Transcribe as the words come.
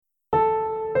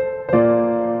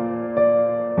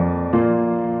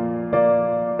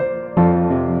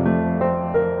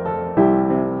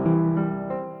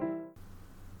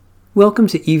Welcome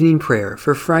to evening prayer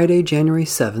for Friday, January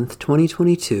 7th,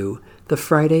 2022, the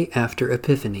Friday after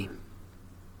Epiphany.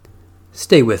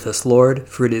 Stay with us, Lord,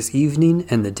 for it is evening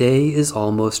and the day is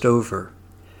almost over.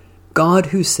 God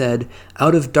who said,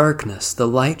 "Out of darkness the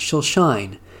light shall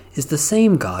shine," is the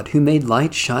same God who made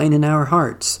light shine in our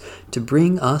hearts to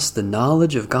bring us the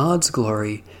knowledge of God's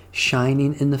glory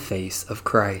shining in the face of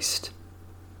Christ.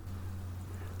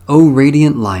 O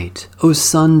radiant light, O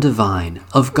Sun divine,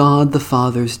 of God the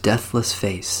Father's deathless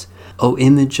face, O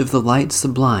image of the light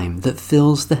sublime that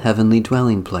fills the heavenly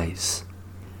dwelling place.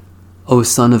 O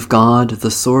Son of God,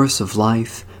 the source of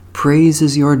life, praise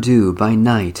is your due by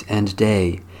night and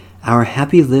day. Our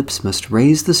happy lips must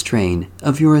raise the strain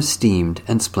of your esteemed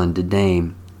and splendid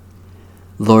name.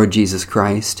 Lord Jesus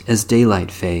Christ, as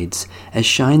daylight fades, as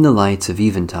shine the lights of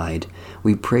eventide,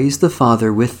 we praise the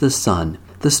Father with the Son,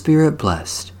 the Spirit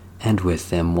blessed, and with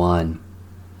them one.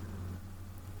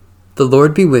 The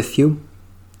Lord be with you.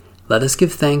 Let us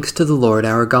give thanks to the Lord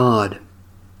our God.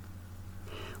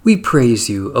 We praise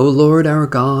you, O Lord our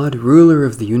God, ruler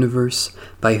of the universe,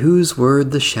 by whose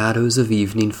word the shadows of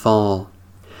evening fall.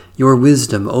 Your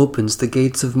wisdom opens the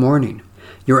gates of morning.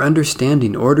 Your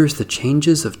understanding orders the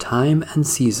changes of time and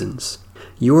seasons.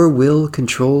 Your will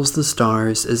controls the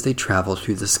stars as they travel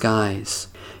through the skies.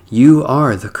 You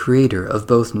are the creator of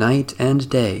both night and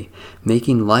day,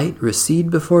 making light recede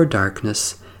before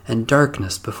darkness and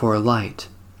darkness before light.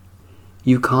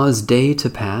 You cause day to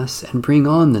pass and bring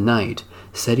on the night,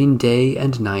 setting day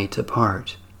and night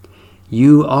apart.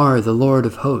 You are the Lord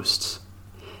of hosts.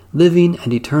 Living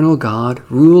and eternal God,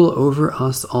 rule over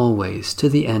us always to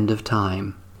the end of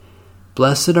time.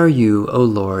 Blessed are you, O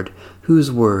Lord, whose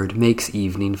word makes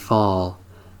evening fall.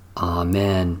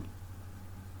 Amen.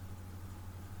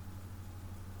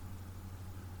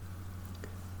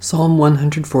 Psalm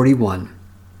 141.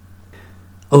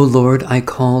 O Lord, I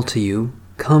call to you,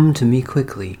 come to me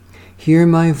quickly. Hear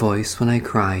my voice when I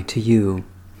cry to you.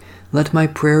 Let my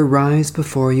prayer rise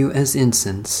before you as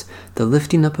incense, the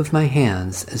lifting up of my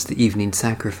hands as the evening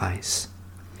sacrifice.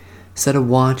 Set a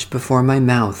watch before my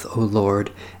mouth, O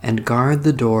Lord, and guard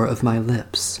the door of my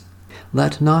lips.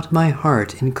 Let not my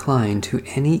heart incline to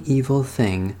any evil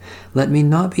thing. Let me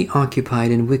not be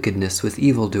occupied in wickedness with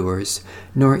evildoers,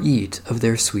 nor eat of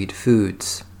their sweet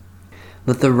foods.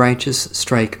 Let the righteous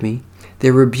strike me.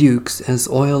 Their rebukes, as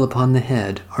oil upon the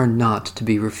head, are not to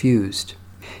be refused.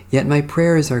 Yet my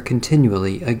prayers are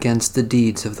continually against the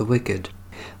deeds of the wicked.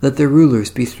 Let the rulers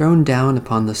be thrown down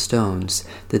upon the stones,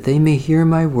 that they may hear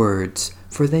my words,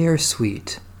 for they are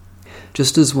sweet.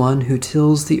 Just as one who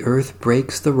tills the earth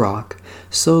breaks the rock,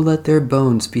 so let their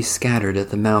bones be scattered at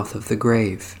the mouth of the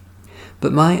grave.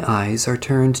 But my eyes are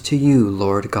turned to you,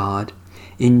 Lord God.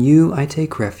 In you I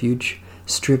take refuge.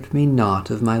 Strip me not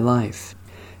of my life.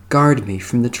 Guard me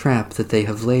from the trap that they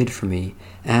have laid for me,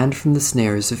 and from the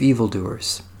snares of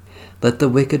evildoers. Let the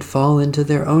wicked fall into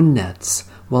their own nets,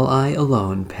 while I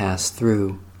alone pass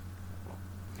through.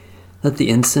 Let the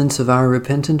incense of our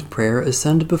repentant prayer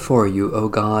ascend before you, O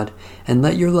God, and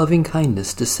let your loving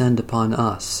kindness descend upon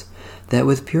us, that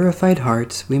with purified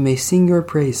hearts we may sing your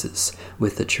praises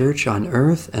with the church on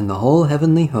earth and the whole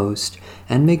heavenly host,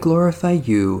 and may glorify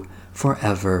you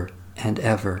forever and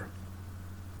ever.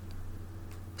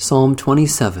 Psalm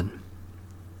 27.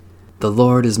 The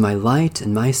Lord is my light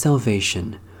and my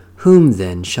salvation. Whom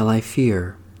then shall I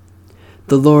fear?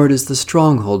 The Lord is the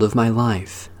stronghold of my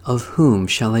life. Of whom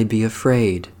shall I be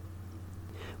afraid?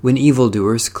 When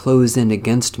evildoers close in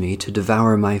against me to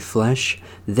devour my flesh,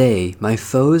 they, my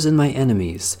foes and my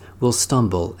enemies, will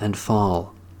stumble and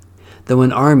fall. Though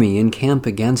an army encamp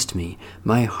against me,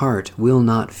 my heart will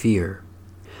not fear.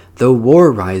 Though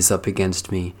war rise up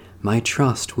against me, my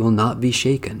trust will not be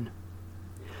shaken.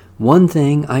 One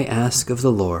thing I ask of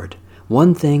the Lord,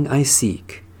 one thing I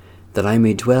seek, that I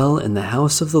may dwell in the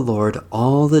house of the Lord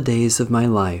all the days of my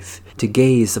life, to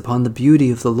gaze upon the beauty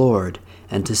of the Lord,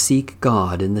 and to seek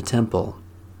God in the temple.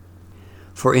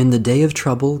 For in the day of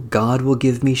trouble God will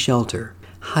give me shelter,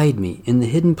 hide me in the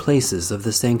hidden places of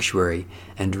the sanctuary,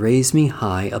 and raise me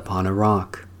high upon a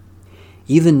rock.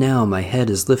 Even now my head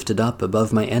is lifted up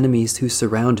above my enemies who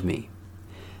surround me.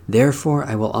 Therefore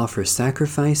I will offer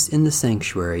sacrifice in the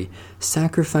sanctuary,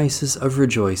 sacrifices of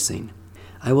rejoicing.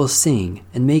 I will sing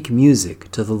and make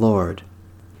music to the Lord.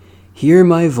 Hear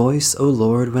my voice, O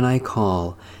Lord, when I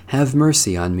call. Have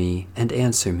mercy on me and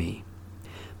answer me.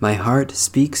 My heart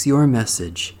speaks your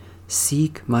message.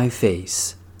 Seek my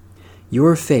face.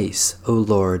 Your face, O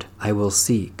Lord, I will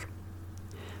seek.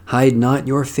 Hide not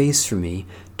your face from me.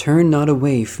 Turn not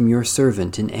away from your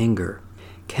servant in anger.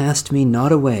 Cast me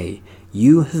not away.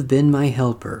 You have been my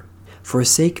helper.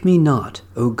 Forsake me not,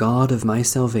 O God of my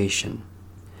salvation.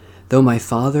 Though my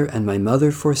father and my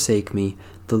mother forsake me,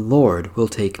 the Lord will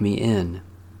take me in.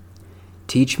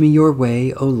 Teach me your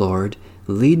way, O Lord,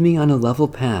 lead me on a level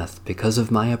path because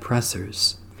of my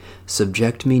oppressors.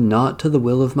 Subject me not to the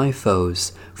will of my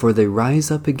foes, for they rise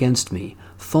up against me,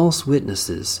 false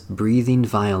witnesses, breathing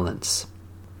violence.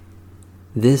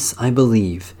 This I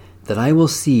believe, that I will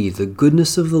see the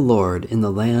goodness of the Lord in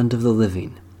the land of the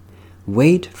living.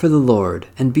 Wait for the Lord,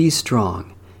 and be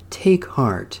strong. Take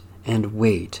heart, and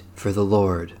wait for the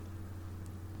Lord.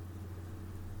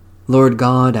 Lord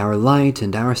God, our light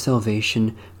and our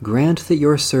salvation, grant that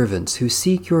your servants who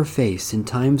seek your face in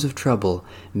times of trouble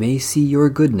may see your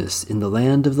goodness in the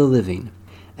land of the living,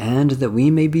 and that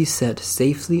we may be set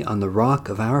safely on the rock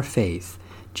of our faith,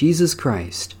 Jesus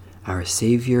Christ, our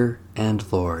Savior and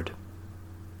Lord.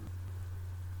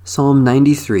 Psalm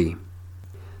 93.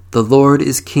 The Lord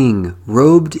is King,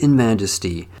 robed in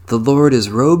majesty. The Lord is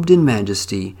robed in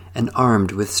majesty and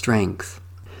armed with strength.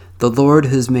 The Lord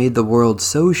has made the world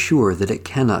so sure that it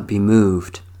cannot be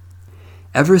moved.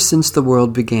 Ever since the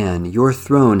world began, your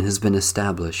throne has been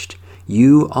established.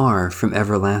 You are from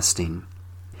everlasting.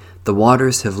 The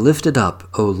waters have lifted up,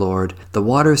 O Lord, the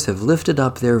waters have lifted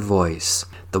up their voice.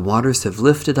 The waters have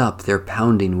lifted up their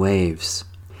pounding waves.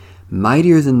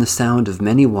 Mightier than the sound of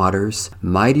many waters,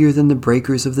 mightier than the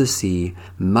breakers of the sea,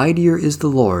 mightier is the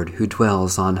Lord who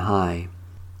dwells on high.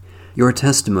 Your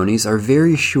testimonies are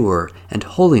very sure, and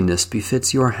holiness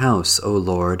befits your house, O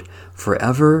Lord,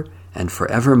 forever and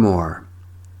forevermore.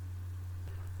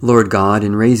 Lord God,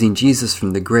 in raising Jesus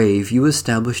from the grave, you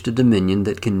established a dominion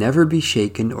that can never be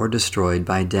shaken or destroyed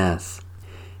by death.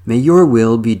 May your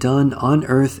will be done on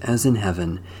earth as in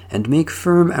heaven, and make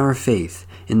firm our faith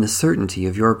in the certainty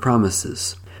of your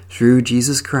promises, through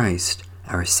Jesus Christ,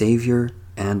 our Savior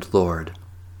and Lord.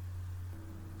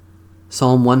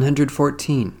 Psalm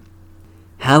 114.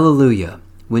 Hallelujah!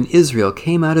 When Israel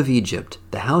came out of Egypt,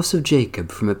 the house of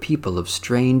Jacob from a people of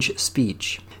strange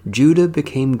speech, Judah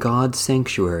became God's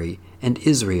sanctuary, and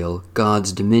Israel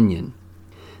God's dominion.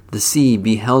 The sea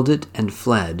beheld it and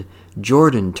fled,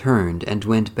 Jordan turned and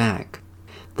went back.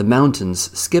 The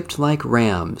mountains skipped like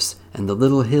rams, and the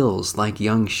little hills like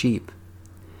young sheep.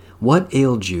 What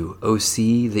ailed you, O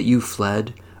sea, that you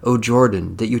fled, O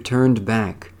Jordan, that you turned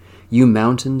back, you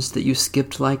mountains that you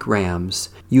skipped like rams,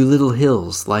 you little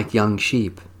hills like young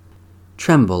sheep?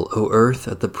 Tremble, O earth,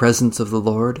 at the presence of the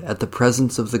Lord, at the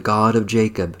presence of the God of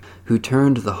Jacob, who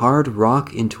turned the hard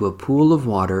rock into a pool of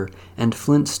water and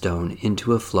flintstone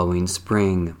into a flowing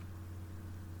spring.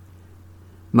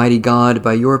 Mighty God,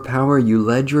 by your power you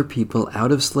led your people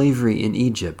out of slavery in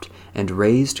Egypt and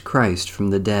raised Christ from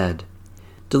the dead.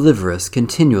 Deliver us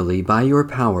continually by your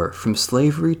power from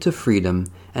slavery to freedom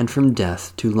and from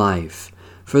death to life,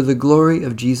 for the glory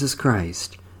of Jesus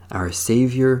Christ, our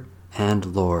Savior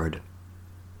and Lord.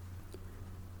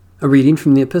 A reading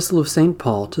from the Epistle of St.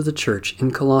 Paul to the Church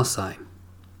in Colossae.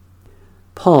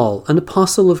 Paul, an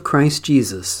apostle of Christ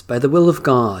Jesus, by the will of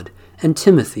God, and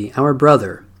Timothy, our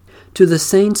brother, to the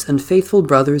saints and faithful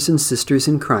brothers and sisters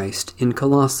in Christ in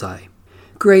Colossae,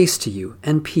 grace to you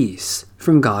and peace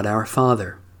from God our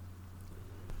Father.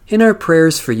 In our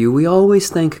prayers for you we always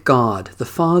thank God, the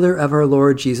Father of our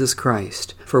Lord Jesus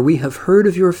Christ, for we have heard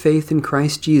of your faith in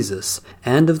Christ Jesus,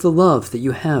 and of the love that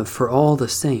you have for all the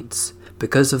saints,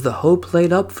 because of the hope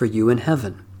laid up for you in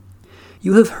heaven.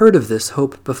 You have heard of this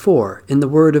hope before in the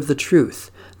word of the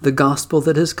truth, the gospel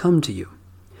that has come to you.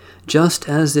 Just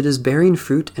as it is bearing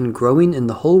fruit and growing in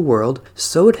the whole world,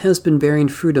 so it has been bearing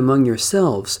fruit among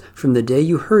yourselves from the day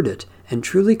you heard it and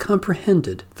truly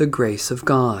comprehended the grace of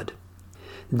God.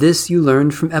 This you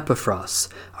learned from Epaphras,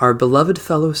 our beloved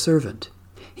fellow servant.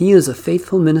 He is a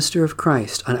faithful minister of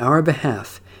Christ on our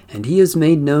behalf, and he has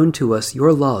made known to us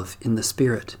your love in the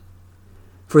Spirit.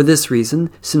 For this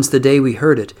reason, since the day we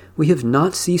heard it, we have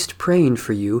not ceased praying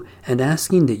for you and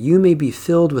asking that you may be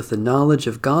filled with the knowledge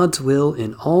of God's will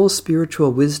in all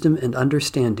spiritual wisdom and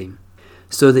understanding,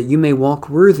 so that you may walk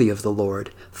worthy of the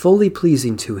Lord, fully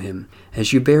pleasing to him,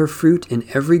 as you bear fruit in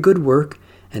every good work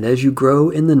and as you grow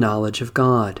in the knowledge of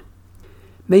God.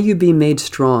 May you be made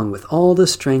strong with all the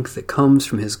strength that comes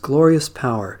from his glorious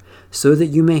power, so that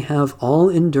you may have all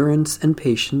endurance and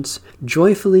patience,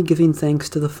 joyfully giving thanks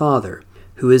to the Father,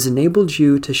 who has enabled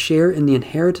you to share in the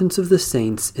inheritance of the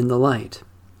saints in the light.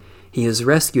 He has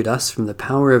rescued us from the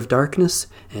power of darkness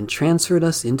and transferred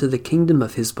us into the kingdom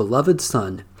of his beloved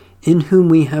Son, in whom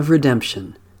we have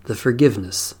redemption, the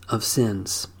forgiveness of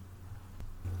sins.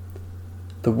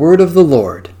 The word of the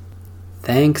Lord.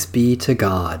 Thanks be to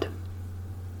God.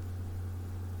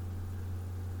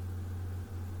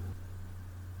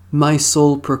 My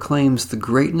soul proclaims the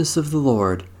greatness of the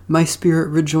Lord. My spirit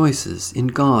rejoices in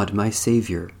God my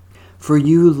Savior. For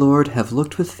you, Lord, have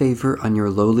looked with favor on your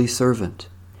lowly servant.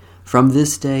 From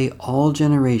this day all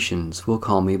generations will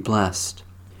call me blessed.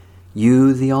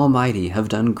 You, the Almighty, have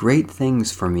done great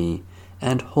things for me,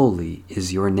 and holy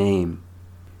is your name.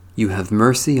 You have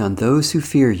mercy on those who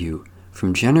fear you,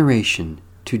 from generation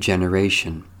to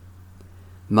generation.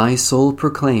 My soul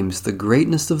proclaims the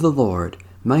greatness of the Lord.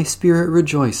 My spirit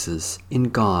rejoices in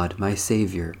God my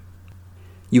Savior.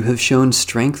 You have shown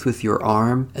strength with your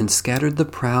arm and scattered the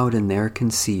proud in their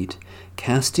conceit,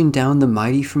 casting down the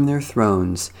mighty from their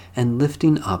thrones and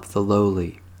lifting up the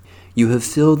lowly. You have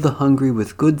filled the hungry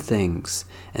with good things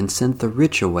and sent the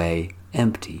rich away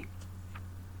empty.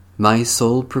 My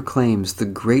soul proclaims the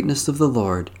greatness of the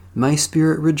Lord. My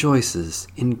spirit rejoices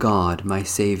in God my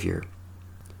Savior.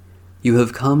 You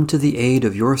have come to the aid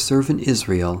of your servant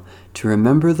Israel to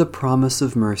remember the promise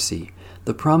of mercy,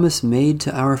 the promise made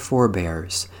to our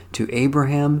forebears, to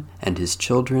Abraham and his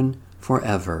children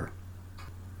forever.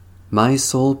 My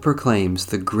soul proclaims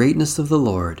the greatness of the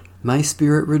Lord. My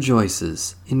spirit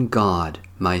rejoices in God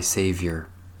my Savior.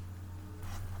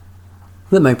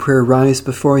 Let my prayer rise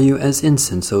before you as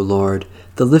incense, O Lord,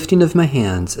 the lifting of my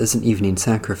hands as an evening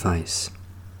sacrifice.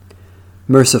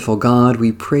 Merciful God,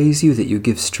 we praise you that you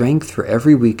give strength for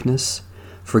every weakness,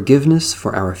 forgiveness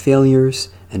for our failures,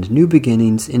 and new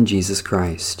beginnings in Jesus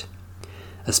Christ.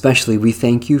 Especially we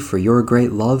thank you for your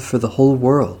great love for the whole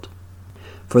world,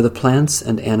 for the plants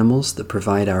and animals that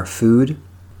provide our food,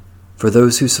 for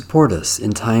those who support us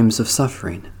in times of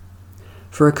suffering,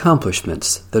 for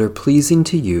accomplishments that are pleasing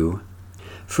to you,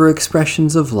 for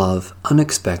expressions of love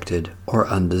unexpected or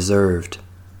undeserved.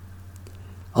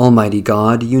 Almighty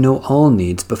God, you know all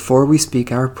needs before we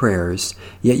speak our prayers,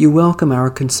 yet you welcome our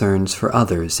concerns for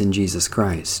others in Jesus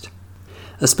Christ.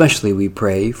 Especially we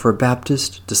pray for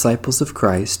Baptist, Disciples of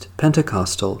Christ,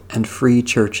 Pentecostal, and free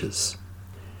churches,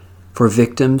 for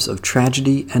victims of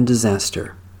tragedy and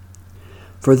disaster,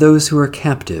 for those who are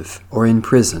captive or in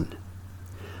prison,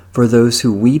 for those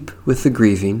who weep with the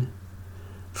grieving,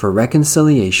 for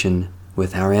reconciliation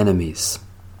with our enemies.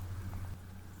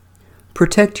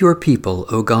 Protect your people,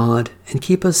 O God, and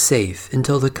keep us safe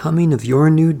until the coming of your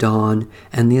new dawn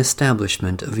and the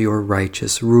establishment of your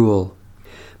righteous rule.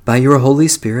 By your Holy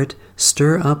Spirit,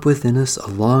 stir up within us a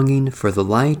longing for the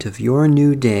light of your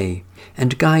new day,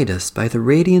 and guide us by the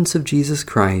radiance of Jesus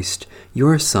Christ,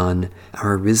 your Son,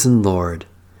 our risen Lord.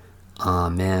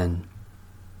 Amen.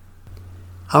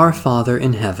 Our Father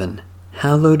in heaven,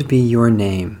 hallowed be your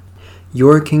name.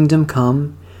 Your kingdom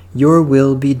come, your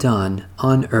will be done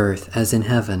on earth as in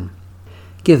heaven.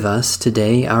 Give us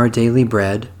today our daily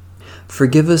bread.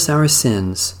 Forgive us our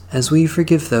sins as we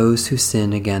forgive those who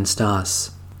sin against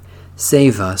us.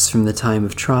 Save us from the time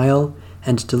of trial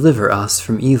and deliver us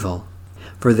from evil.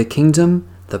 For the kingdom,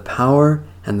 the power,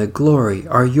 and the glory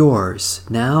are yours,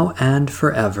 now and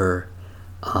forever.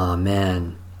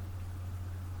 Amen.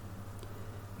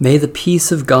 May the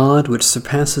peace of God, which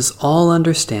surpasses all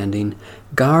understanding,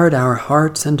 guard our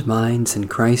hearts and minds in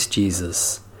Christ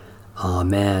Jesus.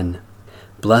 Amen.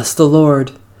 Bless the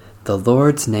Lord. The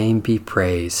Lord's name be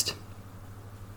praised.